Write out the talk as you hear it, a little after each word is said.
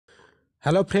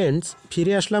Hello friends,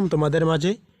 ফিরে আসলাম তোমাদের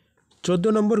মাঝে 14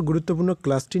 নম্বর গুরুত্বপূর্ণ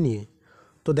ক্লাসটি নিয়ে।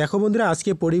 তো দেখো বন্ধুরা,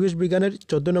 আজকে পরিবেশ বিজ্ঞানের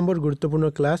 14 নম্বর গুরুত্বপূর্ণ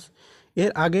ক্লাস।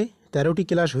 এর আগে 13টি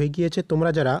ক্লাস হয়ে গিয়েছে। তোমরা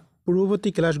যারা পূর্ববর্তী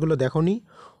ক্লাসগুলো দেখোনি,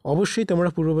 অবশ্যই তোমরা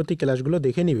পূর্ববর্তী ক্লাসগুলো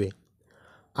দেখে নিবে।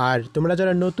 আর তোমরা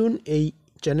যারা নতুন এই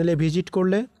চ্যানেলে ভিজিট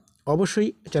করলে অবশ্যই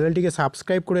চ্যানেলটিকে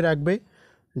সাবস্ক্রাইব করে রাখবে।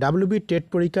 ডাব্লিউবি টেট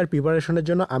পরীক্ষার প্রিপারেশনের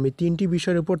জন্য আমি 3টি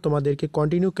বিষয়ের উপর তোমাদেরকে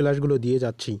কন্টিনিউ ক্লাসগুলো দিয়ে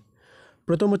যাচ্ছি।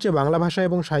 প্রথম হচ্ছে বাংলা ভাষা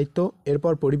এবং সাহিত্য,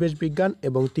 এরপর পরিবেশ বিজ্ঞান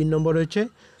এবং 3 নম্বর হচ্ছে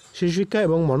শিশুশিক্ষা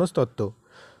এবং মনস্তত্ত্ব।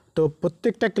 তো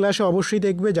প্রত্যেকটা ক্লাসে অবশ্যই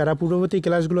দেখবে যারা পূর্ববর্তী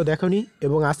ক্লাসগুলো দেখোনি।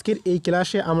 এবং আজকের এই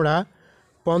ক্লাসে আমরা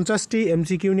 50টি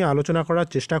MCQ নিয়ে আলোচনা করার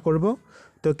চেষ্টা করব।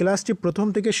 তো ক্লাসটি প্রথম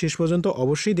থেকে শেষ পর্যন্ত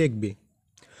অবশ্যই দেখবে।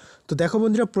 তো দেখো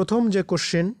বন্ধুরা, প্রথম যে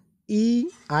কোশ্চেন,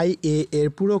 EIA এর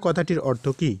পুরো কথাটির অর্থ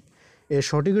কী? এর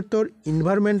সঠিক উত্তর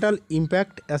environmental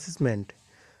impact assessment.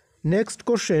 Next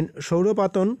question,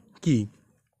 সৌরপাতন কী?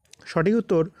 সঠিক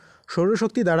উত্তর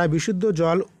সৌরশক্তি দ্বারা বিশুদ্ধ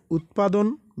জল উৎপাদন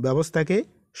ব্যবস্থাকে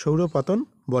সৌরপাতন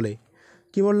বলে।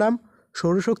 কি বললাম?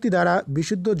 সৌরশক্তি দ্বারা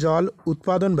বিশুদ্ধ জল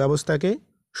উৎপাদন ব্যবস্থাকে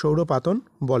সৌরপাতন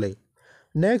বলে।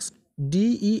 নেক্সট,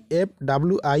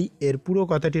 DEFWI এর পুরো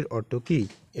কথাটির অর্থ কী?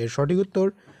 এর সঠিক উত্তর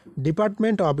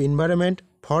department of environment,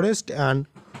 forest and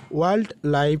wild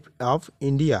life of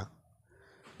India.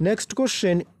 Next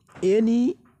question,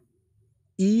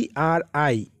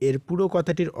 NEERI এর পুরো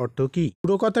কথাটির অর্থ কী?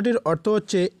 পুরো কথাটির অর্থ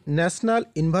হচ্ছে national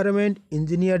environment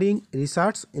engineering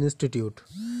research institute.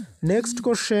 Next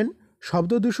question,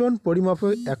 শব্দদূষণ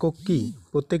পরিমাপের একক কী?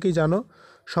 প্রত্যেকেই জানো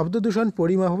শব্দদূষণ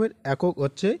পরিমাপের একক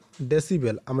হচ্ছে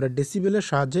ডেসিবেল। আমরা ডেসিবেলের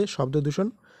সাহায্যে শব্দদূষণ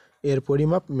এর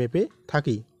পরিমাপ মেপে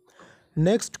থাকি।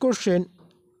 নেক্সট কোশ্চেন,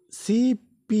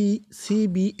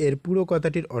 CPCB এর পুরো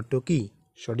কথাটির অর্থ কী?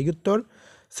 সঠিক উত্তর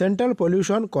central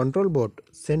pollution control board.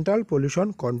 Central pollution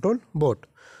control board.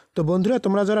 তো বন্ধুরা,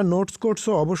 তোমরা যারা নোটস করছো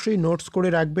অবশ্যই নোটস করে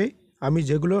রাখবে। আমি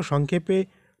যেগুলো সংক্ষেপে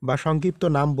বা সংক্ষিপ্ত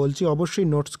নাম বলছি অবশ্যই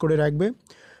নোটস করে রাখবে।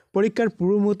 পরীক্ষার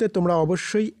পূর্ব মুহূর্তে তোমরা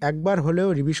অবশ্যই একবার হলেও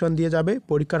রিভিশন দিয়ে যাবে।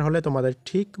 পরীক্ষার হলে তোমাদের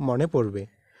ঠিক মনে পড়বে।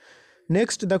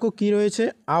 নেক্সট দেখো কি রয়েছে,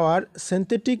 আওয়ার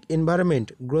সিনথেটিক এনভায়রনমেন্ট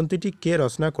গ্রন্থটি কে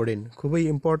রচনা করেন? খুবই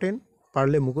ইম্পর্টেন্ট,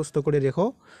 পারলে মুখস্থ করে রেখো।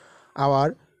 আওয়ার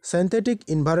সিনথেটিক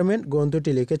এনভায়রনমেন্ট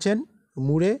গ্রন্থটি লিখেছেন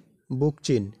মুরে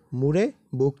বুকচিন। মুরে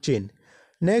বুকচিন।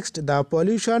 নেক্সট, দ্য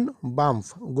পলিউশন বাম্প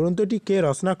গ্রন্থটি কে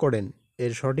রচনা করেন?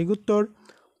 এর সঠিক উত্তর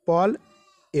পল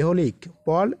এহলিক।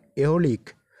 পল এহলিক।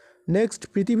 নেক্সট,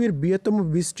 পৃথিবীর বৃহত্তম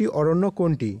বৃষ্টি অরণ্য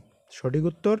কোনটি? সঠিক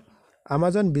উত্তর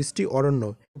আমাজন বৃষ্টি অরণ্য।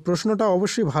 প্রশ্নটা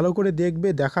অবশ্যই ভালো করে দেখবে,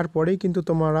 দেখার পরেই কিন্তু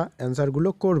তোমরা অ্যান্সারগুলো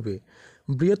করবে।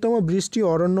 বৃহত্তম বৃষ্টি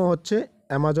অরণ্য হচ্ছে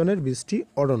অ্যামাজনের বৃষ্টি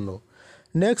অরণ্য।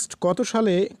 নেক্সট, কত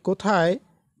সালে কোথায়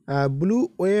ব্লু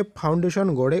ওয়েভ ফাউন্ডেশন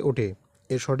গড়ে ওঠে?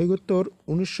 এর সঠিক উত্তর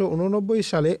 1989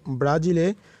 সালে ব্রাজিলে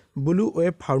ব্লু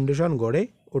ওয়েভ ফাউন্ডেশন গড়ে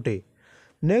ওঠে।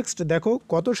 নেক্সট দেখো,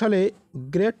 কত সালে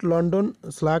গ্রেট লন্ডন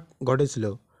স্লাগ ঘটেছিল?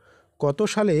 কত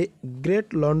সালে গ্রেট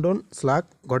লন্ডন স্লাগ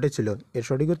ঘটেছিল? এর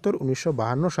সঠিক উত্তর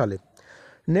 1952 সালে।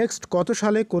 নেক্সট, কত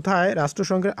সালে কোথায়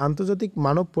রাষ্ট্রসংঘের আন্তর্জাতিক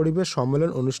মানব পরিবেশ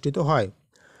সম্মেলন অনুষ্ঠিত হয়?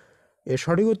 এর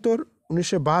সঠিক উত্তর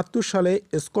 1972 সালে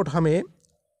স্কটহামে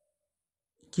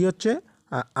কি হচ্ছে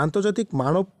আন্তর্জাতিক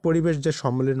মানব পরিবেশ যে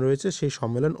সম্মেলন রয়েছে সেই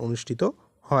সম্মেলন অনুষ্ঠিত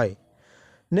হয়।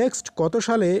 নেক্সট, কত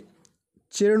সালে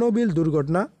চেরনোবিল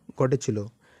দুর্ঘটনা ঘটেছিল?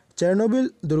 চেরনোবিল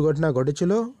দুর্ঘটনা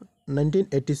ঘটেছিল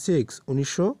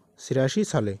 1986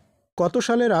 সালে। কত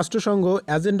সালে রাষ্ট্রসংঘ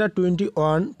এজেন্ডা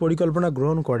 21 পরিকল্পনা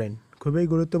গ্রহণ করেন? খুবই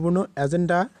গুরুত্বপূর্ণ।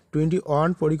 এজেন্ডা 21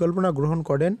 পরিকল্পনা গ্রহণ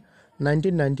করেন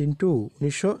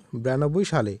 1992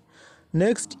 সালে।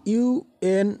 নেক্সট,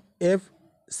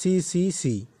 UNFCCC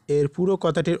এর পুরো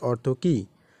কথাটির অর্থ কী?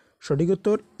 সঠিক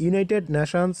উত্তর United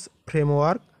Nations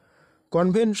framework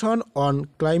convention on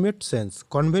climate change.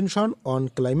 Convention on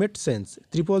climate change.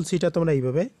 CCCটা তোমরা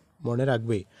এইভাবে মনে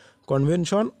রাখবে,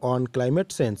 কনভেনশন অন ক্লাইমেট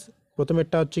চেঞ্জ।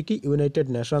 প্রথমেরটা হচ্ছে কি United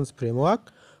Nations framework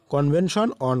convention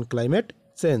on climate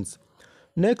change.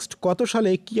 Next, কত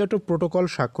সালে কিয়োটো প্রোটোকল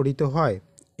স্বাক্ষরিত হয়?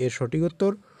 এর সঠিক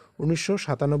উত্তর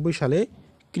 1997 সালে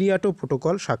কিয়োটো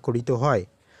প্রোটোকল স্বাক্ষরিত হয়।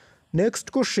 নেক্সট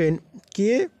কোশ্চেন, কে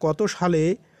কত সালে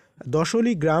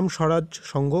দশলী গ্রাম স্বরাজ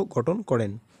সংঘ গঠন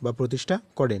করেন বা প্রতিষ্ঠা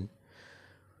করেন?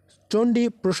 চণ্ডী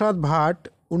প্রসাদ ভাট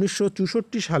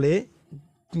 1964 সালে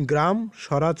গ্রাম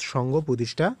স্বরাজ সংঘ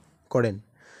প্রতিষ্ঠা করেন।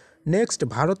 নেক্সট,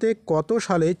 ভারতে কত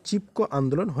সালে চিপকো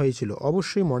আন্দোলন হয়েছিল?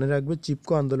 অবশ্যই মনে রাখবে,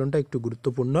 চিপকো আন্দোলনটা একটু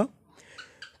গুরুত্বপূর্ণ।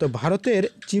 তো ভারতের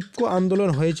চিপকো আন্দোলন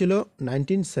হয়েছিল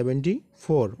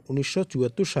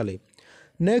 1974 সালে।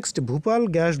 নেক্সট, ভূপাল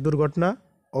গ্যাস দুর্ঘটনা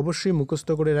অবশ্যই মুখস্থ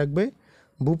করে রাখবে।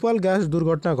 ভূপাল গ্যাস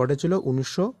দুর্ঘটনা ঘটেছিল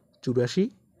 1984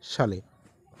 সালে।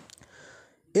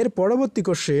 এর পরবর্তী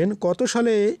কোশ্চেন, কত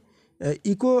সালে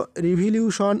ইকো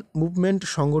রিভলিউশন মুভমেন্ট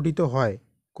সংগঠিত হয়?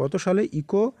 কত সালে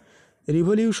ইকো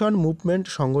রিভলিউশন মুভমেন্ট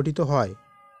সংগঠিত হয়?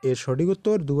 এর সঠিক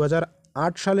উত্তর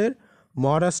 2008 সালের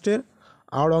মহারাষ্ট্রের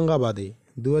আওরঙ্গাবাদে।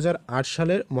 2008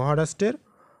 সালের মহারাষ্ট্রের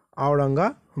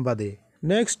আওরঙ্গাবাদে।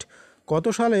 নেক্সট, কত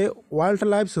সালে wild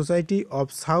life society of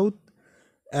south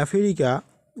Africa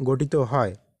গঠিত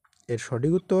হয়? এর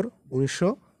সঠিক উত্তর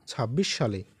 1926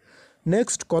 সালে।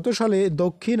 নেক্সট, কত সালে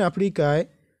দক্ষিণ আফ্রিকায়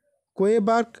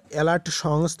কোয়েবার্গ অ্যালার্ট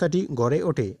সংস্থাটি গড়ে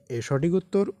ওঠে? এর সঠিক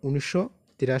উত্তর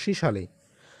 1983 সালে।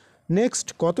 নেক্সট,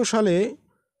 কত সালে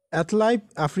অ্যাথলাইফ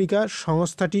আফ্রিকা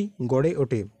সংস্থাটি গড়ে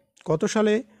ওঠে? কত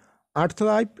সালে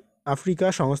আর্থলাইফ আফ্রিকা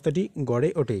সংস্থাটি গড়ে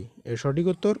ওঠে? এর সঠিক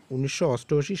উত্তর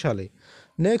 1988 সালে।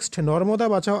 নেক্সট, নর্মদা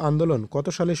বাঁচাও আন্দোলন কত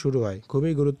সালে শুরু হয়?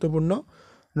 খুবই গুরুত্বপূর্ণ।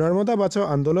 নর্মদা বাঁচাও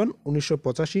আন্দোলন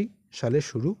 1985 সালে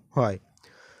শুরু হয়।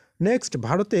 নেক্সট,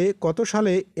 ভারতে কত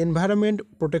সালে এনভায়রনমেন্ট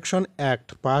প্রোটেকশন অ্যাক্ট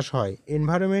পাস হয়?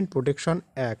 এনভায়রনমেন্ট প্রোটেকশন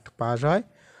অ্যাক্ট পাস হয়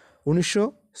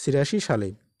 1983 সালে।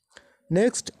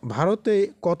 নেক্সট, ভারতে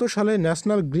কত সালে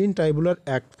national green tribunal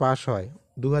act pass হয়?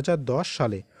 2010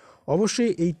 সালে।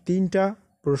 অবশ্যই এই তিনটা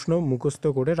প্রশ্ন মুখস্থ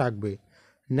করে রাখবে।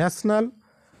 National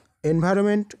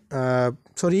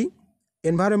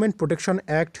environment protection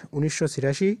act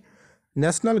 1983,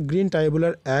 national green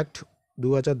tribunal act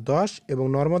 2010 এবং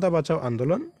নর্মদা বাঁচাও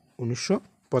আন্দোলন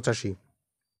 1985।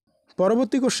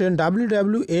 পরবর্তী কোশ্চেন,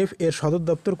 WWF এর সদর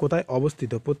দপ্তর কোথায়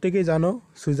অবস্থিত? প্রত্যেকেই জানো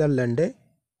সুইজারল্যান্ডে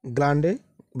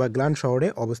গ্ল্যান্ড শহরে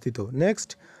অবস্থিত। নেক্সট,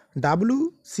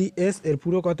 WCS এর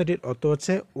পুরো কথাটির অর্থ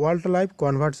হচ্ছে wild life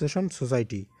conservation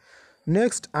society.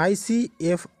 Next,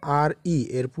 ICFRE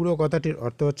এর পুরো কথাটির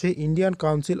অর্থ হচ্ছে Indian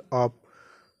council of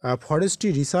forestry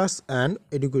research and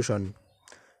education.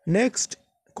 Next,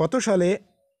 কত সালে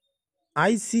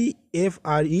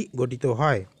ICFRE গঠিত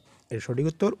হয়? এর সঠিক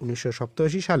উত্তর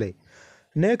 1987 সালে।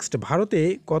 নেক্সট, ভারতে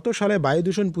কত সালে বায়ু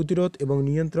দূষণ প্রতিরোধ এবং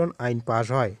নিয়ন্ত্রণ আইন পাস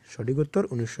হয়? সঠিক উত্তর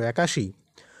 1981।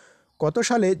 কত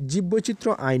সালে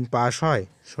জীববৈচিত্র্য আইন পাস হয়?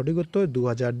 সঠিক উত্তর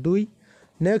 2002।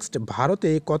 নেক্সট, ভারতে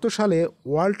কত সালে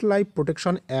wild life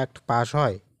protection act pass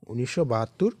হয়?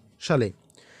 1972 সালে।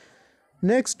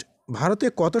 নেক্সট, ভারতে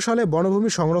কত সালে বনভূমি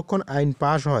সংরক্ষণ আইন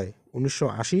পাস হয়?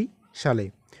 1980 সালে।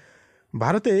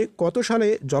 ভারতে কত সালে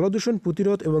জলদূষণ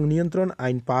প্রতিরোধ এবং নিয়ন্ত্রণ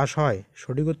আইন পাস হয়?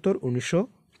 সঠিক উত্তর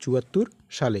 1974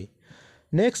 সালে।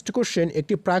 নেক্সট কোশ্চেন,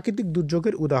 একটি প্রাকৃতিক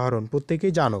দুর্যোগের উদাহরণ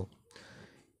প্রত্যেকেই জানো।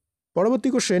 পরবর্তী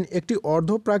কোশ্চেন, একটি অর্ধ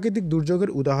প্রাকৃতিক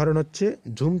দুর্যোগের উদাহরণ হচ্ছে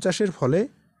ঝুম চাষের ফলে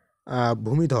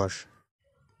ভূমিধস।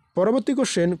 পরবর্তী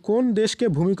কোশ্চেন, কোন দেশকে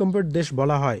ভূমিকম্পের দেশ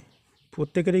বলা হয়?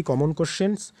 প্রত্যেকেরই কমন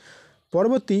কোশ্চেন্স।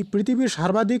 পরবর্তী, পৃথিবীর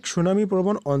সর্বাধিক সুনামি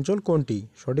প্রবণ অঞ্চল কোনটি?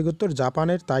 সঠিক উত্তর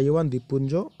জাপানের তাইওয়ান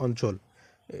দ্বীপপুঞ্জ অঞ্চল।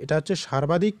 এটা হচ্ছে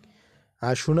সর্বাধিক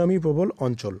সুনামি প্রবল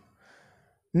অঞ্চল।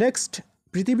 নেক্সট,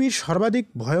 পৃথিবীর সর্বাধিক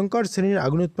ভয়ঙ্কর শ্রেণীর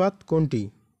আগ্নেয়ুৎপাত কোনটি?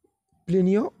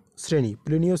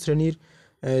 প্লিনীয় শ্রেণীর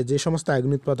যে সমস্ত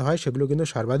আগ্নেয়ুৎপাত হয় সেগুলো কিন্তু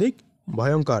সর্বাধিক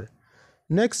ভয়ঙ্কর।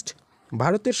 নেক্সট,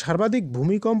 ভারতের সর্বাধিক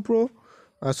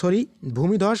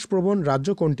ভূমিধস প্রবণ রাজ্য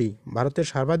কোনটি? ভারতের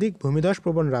সর্বাধিক ভূমিধস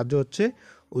প্রবণ রাজ্য হচ্ছে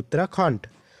উত্তরাখণ্ড।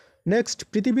 নেক্সট,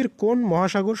 পৃথিবীর কোন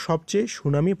মহাসাগর সবচেয়ে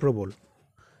সুনামি প্রবল?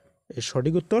 এর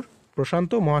সঠিক উত্তর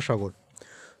প্রশান্ত মহাসাগর।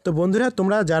 তো বন্ধুরা,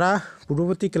 তোমরা যারা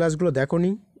পূর্ববর্তী ক্লাসগুলো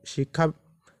দেখোনি শিক্ষা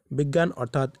বিজ্ঞান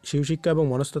অর্থাৎ শিশুশিক্ষা এবং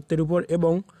মনস্তত্ত্বের উপর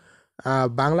এবং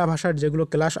বাংলা ভাষার যেগুলো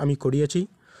ক্লাস আমি করিয়েছি,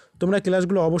 তোমরা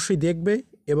ক্লাসগুলো অবশ্যই দেখবে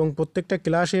এবং প্রত্যেকটা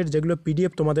ক্লাসের যেগুলো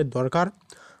PDF তোমাদের দরকার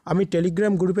আমি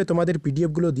টেলিগ্রাম গ্রুপে তোমাদের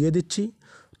PDFগুলো দিয়ে দিচ্ছি।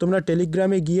 তোমরা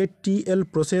টেলিগ্রামে গিয়ে TL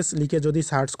প্রসেস লিখে যদি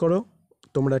সার্চ করো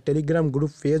তোমরা টেলিগ্রাম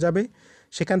গ্রুপ পেয়ে যাবে।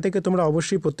 সেখান থেকে তোমরা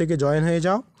অবশ্যই প্রত্যেকে জয়েন হয়ে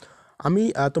যাও। আমি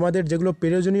তোমাদের যেগুলো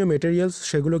প্রয়োজনীয় মেটেরিয়ালস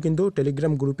সেগুলো কিন্তু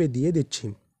টেলিগ্রাম গ্রুপে দিয়ে দিচ্ছি।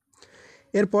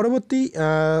 এর পরবর্তী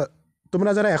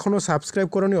তোমরা যারা এখনও সাবস্ক্রাইব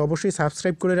করোনি অবশ্যই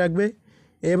সাবস্ক্রাইব করে রাখবে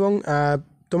এবং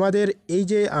তোমাদের এই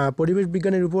যে পরিবেশ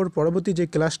বিজ্ঞানের উপর পরবর্তী যে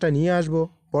ক্লাসটা নিয়ে আসবো,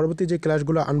 পরবর্তী যে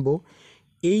ক্লাসগুলো আনবো,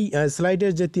 এই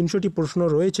স্লাইডের যে 300টি প্রশ্ন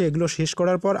রয়েছে এগুলো শেষ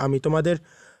করার পর আমি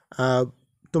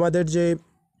তোমাদের যে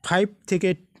 5 থেকে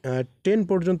 10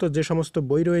 পর্যন্ত যে সমস্ত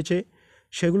বই রয়েছে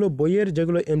সেগুলো বইয়ের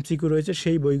যেগুলো MCQ রয়েছে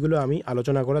সেই বইগুলো আমি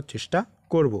আলোচনা করার চেষ্টা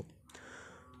করব।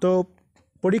 তো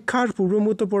পরীক্ষার পূর্ব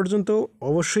মুহূর্ত পর্যন্ত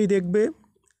অবশ্যই দেখবে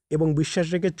এবং বিশ্বাস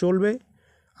রেখে চলবে।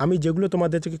 আমি যেগুলো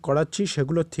তোমাদের থেকে করাচ্ছি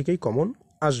সেগুলোর থেকেই কমন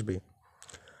আসবে।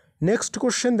 নেক্সট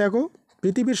কোশ্চেন দেখো,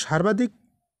 পৃথিবীর সর্বাধিক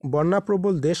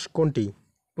বন্যাপ্রবল দেশ কোনটি?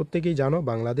 প্রত্যেকেই জানো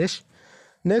বাংলাদেশ।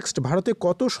 নেক্সট, ভারতে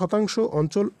কত শতাংশ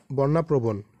অঞ্চল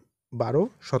বন্যাপ্রবণ?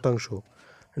 12%।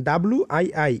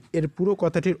 WII এর পুরো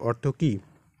কথাটির অর্থ কী?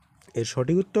 এর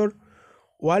সঠিক উত্তর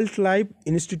wild life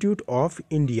institute of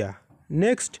India.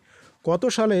 Next, কত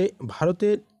সালে ভারতে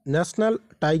ন্যাশনাল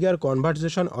টাইগার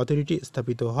কনজারভেশন অথরিটি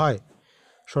স্থাপিত হয়?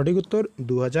 সঠিক উত্তর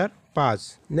 2005।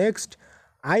 নেক্সট,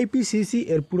 আইপিসিসি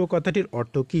এর পুরো কথাটির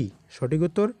অর্থ কী? সঠিক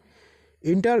উত্তর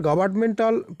inter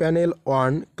governmental panel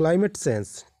on climate change.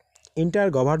 Inter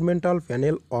governmental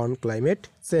panel on climate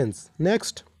change.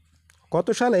 Next, কত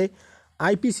সালে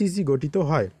আইপিসিসি গঠিত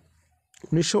হয়?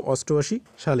 1988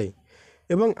 সালে।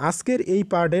 এবং আজকের এই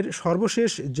পার্টের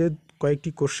সর্বশেষ যে কয়েকটি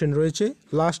কোশ্চেন রয়েছে,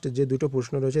 লাস্ট যে দুটো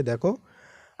প্রশ্ন রয়েছে দেখো,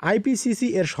 আইপিসিসি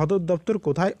এর সদর দপ্তর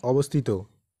কোথায় অবস্থিত?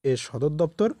 এর সদর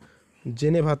দপ্তর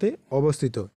জেনেভাতে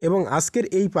অবস্থিত। এবং আজকের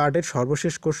এই পার্টের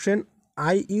সর্বশেষ কোশ্চেন,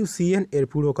 আইইউসিএন এর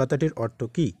পুরো কথাটির অর্থ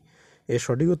কী? এর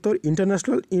সঠিক উত্তর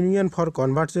international union for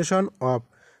conservation of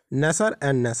nature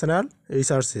and national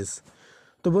resources.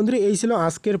 তো বন্ধুরা, এই ছিল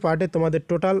আজকের পার্টে তোমাদের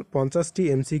টোটাল 50টি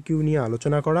এমসিকিউ নিয়ে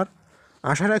আলোচনা করার।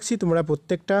 আশা রাখছি তোমরা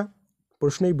প্রত্যেকটা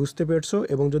প্রশ্নই বুঝতে পেরেছো,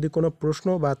 এবং যদি কোনো প্রশ্ন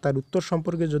বা তার উত্তর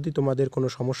সম্পর্কে যদি তোমাদের কোনো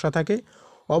সমস্যা থাকে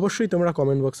অবশ্যই তোমরা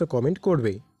কমেন্ট বক্সে কমেন্ট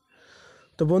করবে।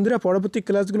 তো বন্ধুরা, পরবর্তী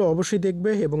ক্লাসগুলো অবশ্যই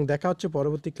দেখবে এবং দেখা হচ্ছে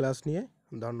পরবর্তী ক্লাস নিয়ে।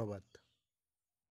 ধন্যবাদ।